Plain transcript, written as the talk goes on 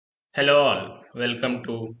Hello all, welcome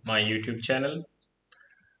to my YouTube channel.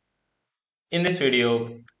 In this video,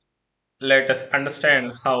 let us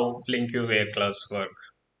understand how LINQ where class work.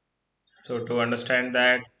 So to understand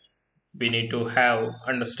that, we need to have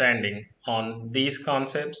understanding on these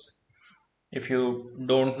concepts. If you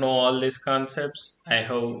don't know all these concepts, I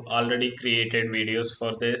have already created videos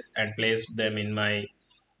for this and placed them in my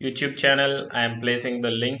YouTube channel. I am placing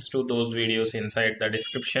the links to those videos inside the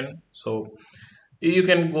description. So you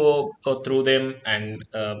can go through them and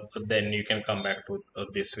then you can come back to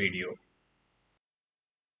this video.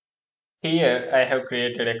 Here I have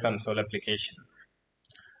created a console application.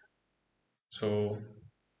 So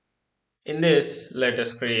in this, let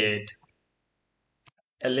us create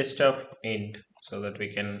a list of int so that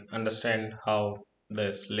we can understand how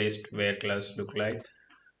this list where class look like.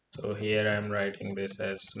 So here I am writing this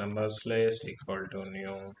as numbers list equal to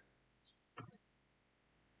new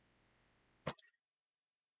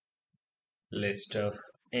list of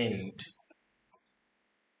int.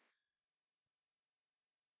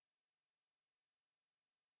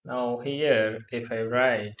 Now here if I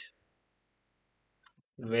write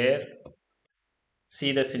where,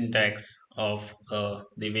 see the syntax of the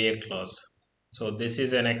where clause. So this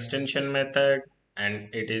is an extension method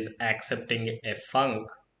and it is accepting a func,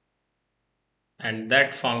 and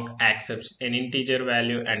that func accepts an integer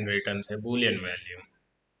value and returns a boolean value.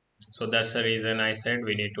 So that's the reason I said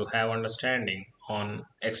we need to have understanding on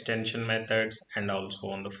extension methods and also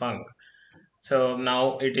on the func. So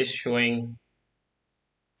now it is showing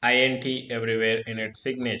int everywhere in its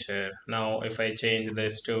signature. Now if I change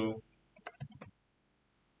this to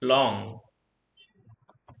long,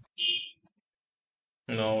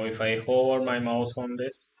 now if I hover my mouse on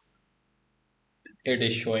this, it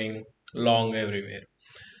is showing long everywhere.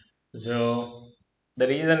 So the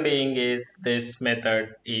reason being is this method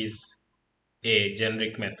is a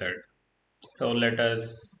generic method. So let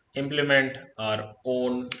us implement our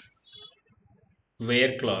own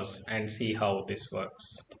where clause and see how this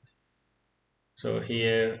works. So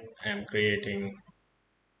here I am creating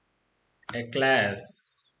a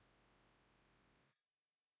class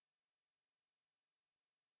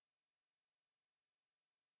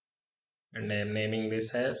and I am naming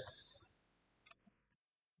this as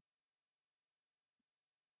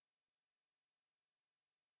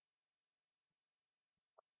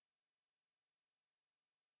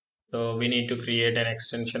so we need to create an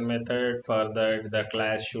extension method. For that the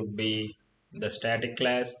class should be the static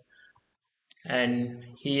class, and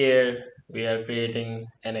here we are creating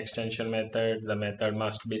an extension method. The method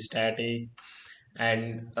must be static,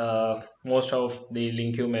 and most of the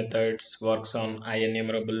LINQ methods works on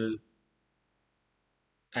IEnumerable,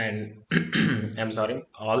 and I'm sorry,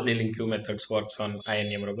 all the LINQ methods works on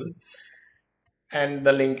IEnumerable, and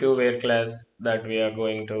the LINQ where class that we are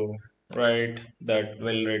going to write that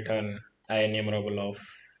will return IEnumerable of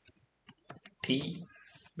t,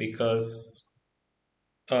 because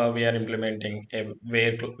we are implementing a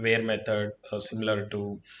where method similar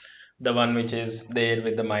to the one which is there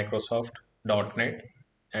with the Microsoft .NET,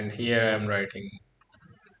 and here I am writing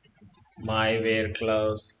my where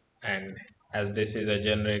clause, and as this is a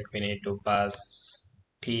generic we need to pass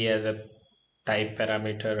t as a type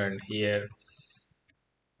parameter, and here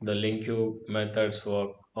the LINQ methods work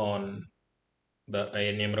on the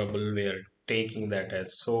enumerable. We are taking that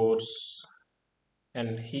as source,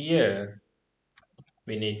 and here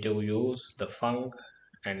we need to use the func,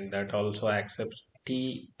 and that also accepts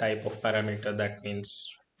t type of parameter, that means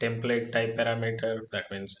template type parameter, that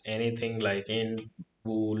means anything like int,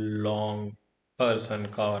 bool, long, person,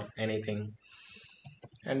 car, anything,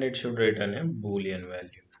 and it should return a boolean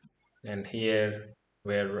value. And here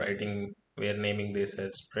we're naming this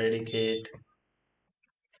as predicate,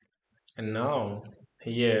 and now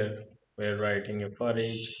here we're writing a for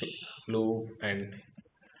each loop and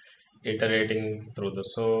iterating through the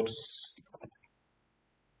source.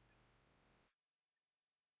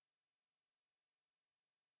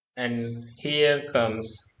 And here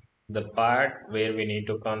comes the part where we need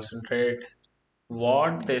to concentrate.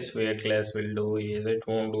 What this where class will do is it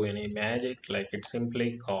won't do any magic, like it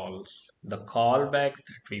simply calls the callback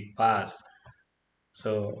that we pass.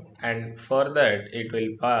 So, and for that it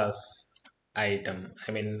will pass item,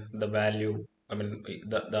 I mean the value, I mean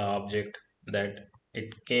the object that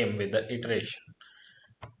it came with the iteration.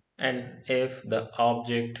 And if the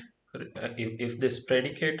object, if this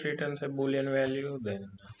predicate returns a boolean value, then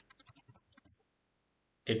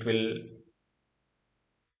it will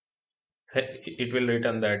it will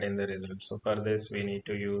return that in the result. So for this we need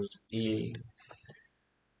to use yield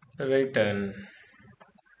return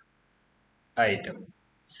item.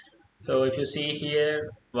 So if you see here,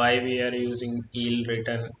 why we are using yield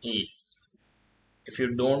return is, if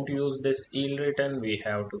you don't use this yield return, we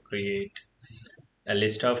have to create a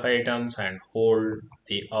list of items and hold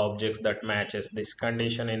the objects that matches this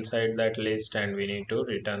condition inside that list, and we need to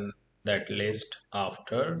return that list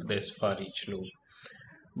after this for each loop.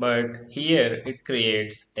 But here it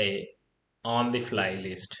creates a on the fly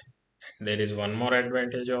list. There is one more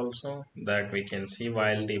advantage also that we can see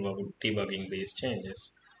while debugging these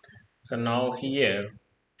changes. So now here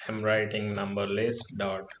I'm writing number list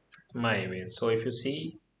dot myway. So if you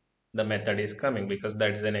see, the method is coming because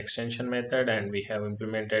that's an extension method and we have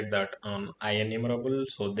implemented that on IEnumerable.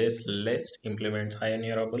 So this list implements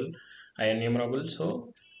IEnumerable,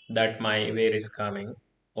 so that myware is coming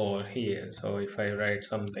over here. So if I write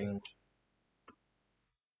something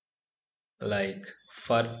like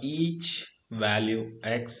for each value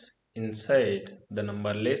x inside the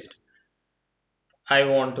number list, I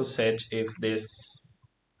want to search if this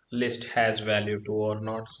list has value 2 or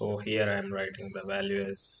not. So here I am writing the value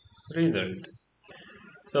as result.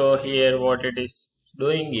 So here what it is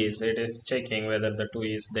doing is it is checking whether the 2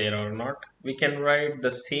 is there or not. We can write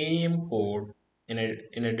the same code in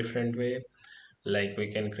a different way. Like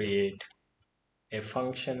we can create a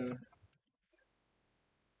function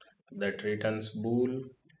that returns bool,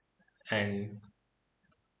 and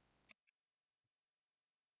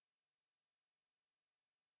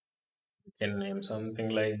we can name something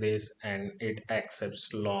like this, and it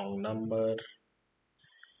accepts long number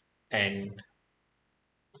and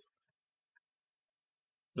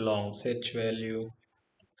long search value,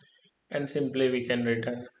 and simply we can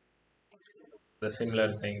return the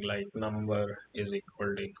similar thing like number is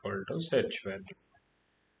equal to search value.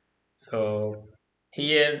 So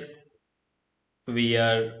here we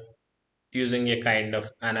are using a kind of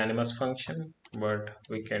anonymous function, but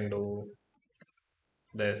we can do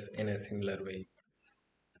this in a similar way.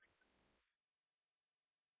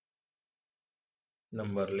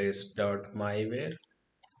 Number list dot mywhere.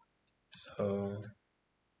 So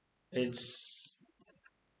it's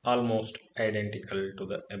almost identical to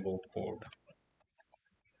the above code,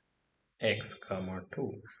 x comma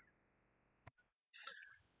 2.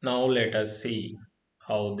 Now let us see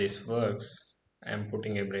how this works. I'm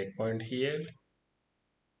putting a breakpoint here.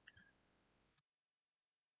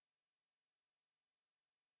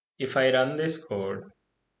 If I run this code,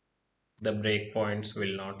 the breakpoints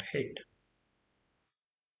will not hit.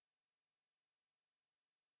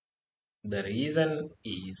 The reason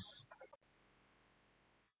is,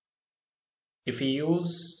 if we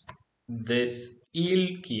use this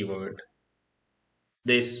yield keyword,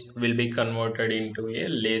 this will be converted into a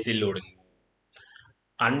lazy loading.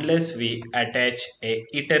 Unless we attach a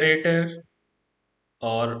iterator,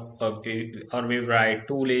 or we write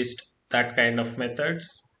toList, that kind of methods,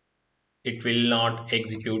 it will not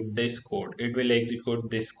execute this code. It will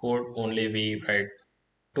execute this code only we write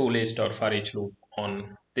toList or for each loop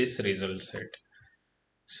on this result set.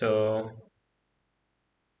 So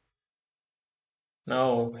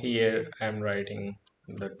now here I'm writing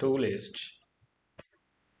the toList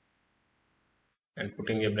and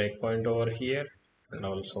putting a breakpoint over here and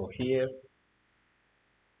also here.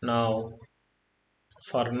 Now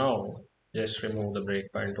for now, just remove the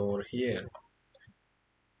breakpoint over here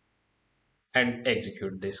and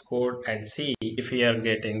execute this code and see if we are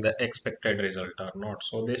getting the expected result or not.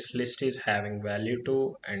 So this list is having value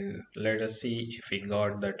 2, and let us see if we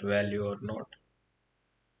got that value or not.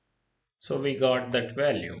 So we got that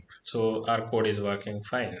value. So our code is working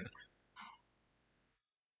fine.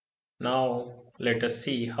 Now let us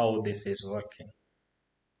see how this is working.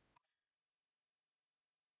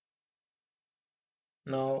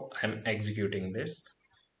 Now I'm executing this.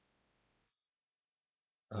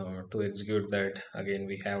 To execute that, again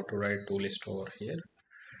we have to write toList over here.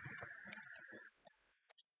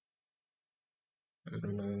 I'm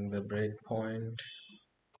removing the breakpoint.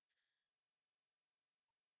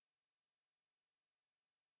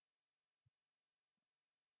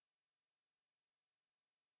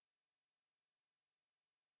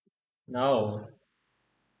 Now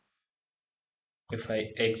if I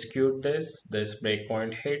execute this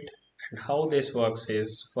breakpoint hit, and how this works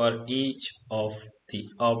is, for each of the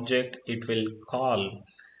object it will call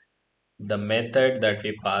the method that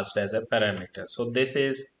we passed as a parameter. So this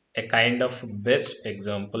is a kind of best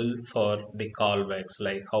example for the callbacks,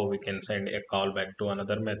 like how we can send a callback to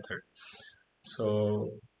another method. So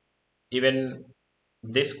even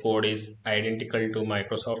this code is identical to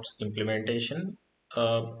Microsoft's implementation.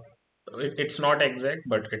 It's not exact,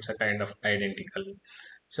 but it's a kind of identical.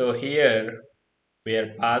 So here we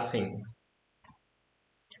are passing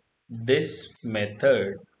this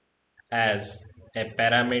method as a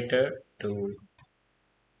parameter to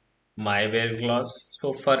my where clause.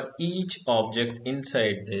 So for each object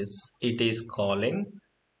inside this, it is calling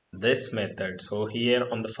this method. So here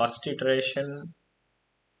on the first iteration,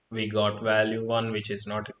 we got value 1 which is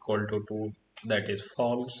not equal to 2, that is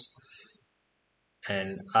false.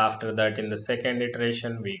 And after that in the second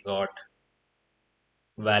iteration we got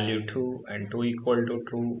value 2 and 2 equal to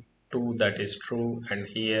true, 2 that is true, and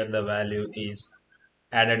here the value is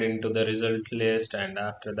added into the result list, and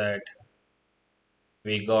after that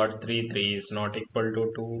we got 3, 3 is not equal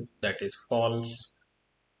to 2, that is false.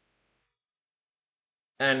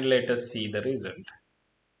 And let us see the result.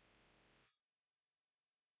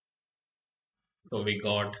 So we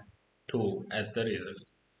got 2 as the result.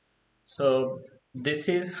 So this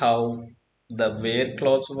is how the where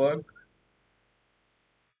clause work.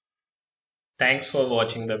 Thanks for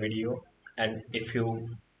watching the video, and if you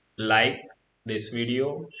like this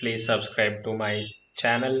video, please subscribe to my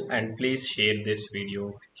channel and please share this video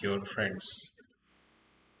with your friends.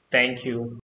 Thank you.